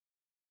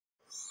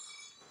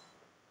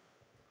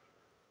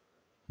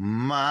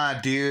My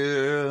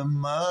dear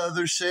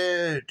mother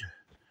said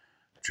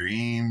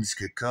dreams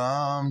could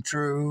come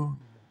true.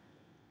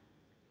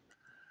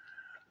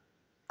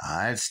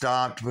 I had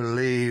stopped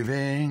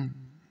believing,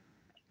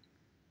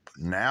 but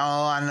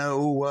now I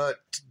know what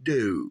to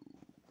do.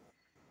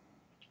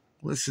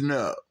 Listen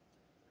up.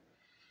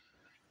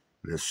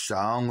 This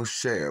song was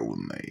shared with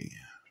me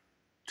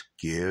to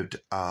give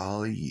to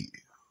all of you.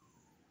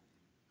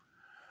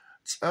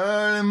 It's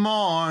early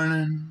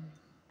morning.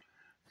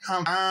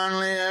 I'm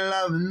finally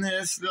loving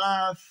this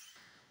life.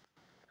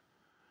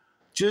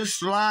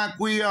 Just like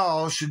we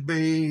all should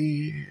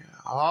be,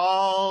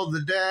 all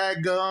the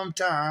daggum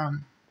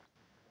time.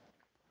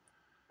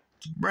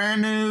 It's a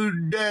brand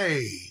new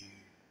day,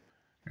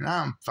 and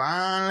I'm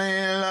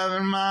finally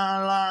loving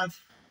my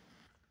life.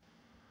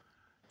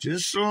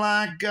 Just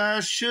like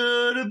I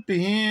should have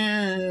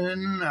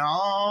been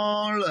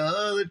all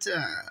of the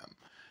time.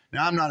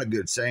 Now, I'm not a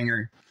good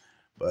singer,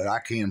 but I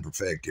can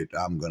perfect it.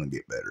 I'm going to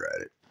get better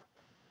at it.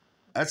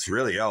 That's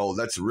really old.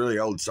 That's a really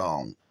old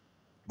song.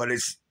 But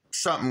it's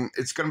something,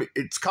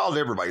 it's called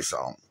Everybody's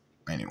Song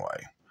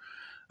anyway.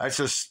 That's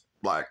just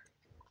like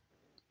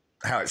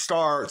how it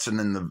starts and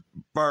then the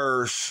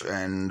verse,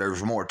 and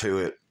there's more to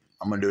it.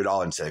 I'm going to do it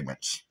all in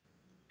segments.